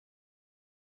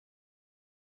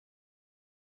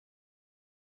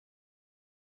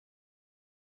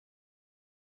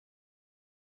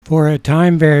For a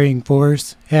time-varying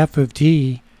force, f of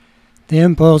t, the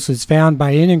impulse is found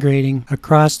by integrating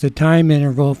across the time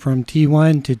interval from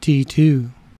t1 to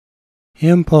t2.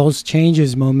 Impulse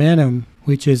changes momentum,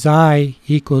 which is I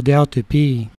equal delta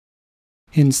p.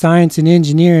 In science and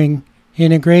engineering,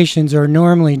 integrations are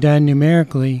normally done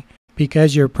numerically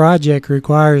because your project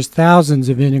requires thousands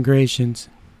of integrations.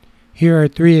 Here are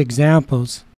 3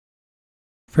 examples.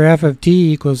 For f of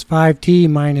t equals 5t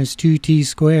minus 2t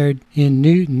squared in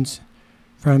newtons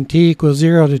from t equals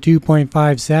 0 to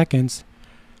 2.5 seconds,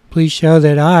 please show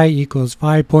that I equals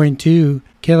 5.2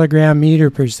 kilogram meter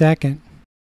per second.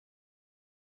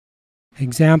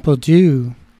 Example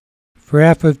 2. For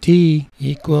f of t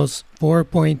equals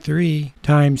 4.3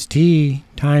 times t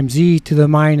times e to the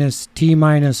minus t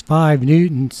minus 5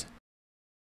 newtons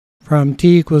from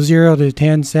t equals 0 to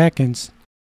 10 seconds,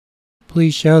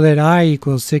 please show that I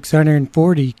equals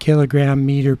 640 kilogram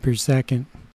meter per second.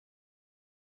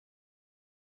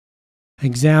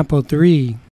 Example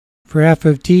 3. For f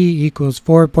of t equals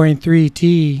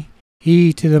 4.3t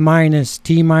e to the minus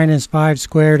t minus 5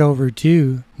 squared over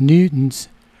 2 newtons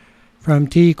from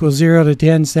t equals 0 to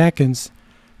 10 seconds,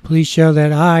 please show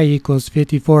that I equals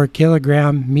 54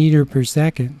 kilogram meter per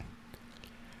second.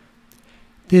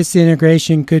 This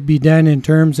integration could be done in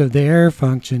terms of the error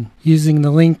function using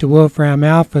the link to Wolfram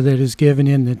alpha that is given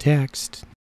in the text.